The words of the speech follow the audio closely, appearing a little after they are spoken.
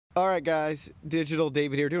Alright guys, Digital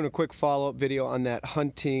David here, doing a quick follow-up video on that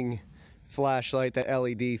hunting flashlight, that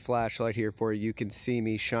LED flashlight here for you. You can see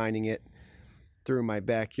me shining it through my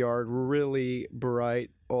backyard, really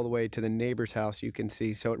bright, all the way to the neighbor's house you can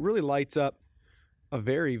see. So it really lights up a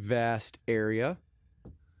very vast area.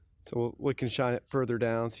 So we can shine it further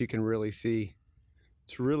down so you can really see.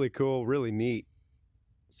 It's really cool, really neat.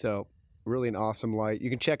 So really an awesome light. You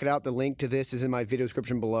can check it out. The link to this is in my video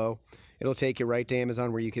description below. It'll take you right to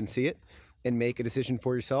Amazon where you can see it and make a decision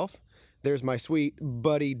for yourself. There's my sweet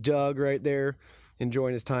buddy Doug right there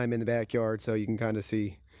enjoying his time in the backyard, so you can kind of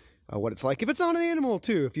see what it's like if it's on an animal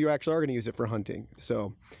too, if you actually are going to use it for hunting.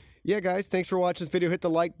 So yeah guys, thanks for watching this video. Hit the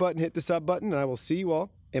like button, hit the sub button, and I will see you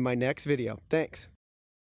all in my next video. Thanks.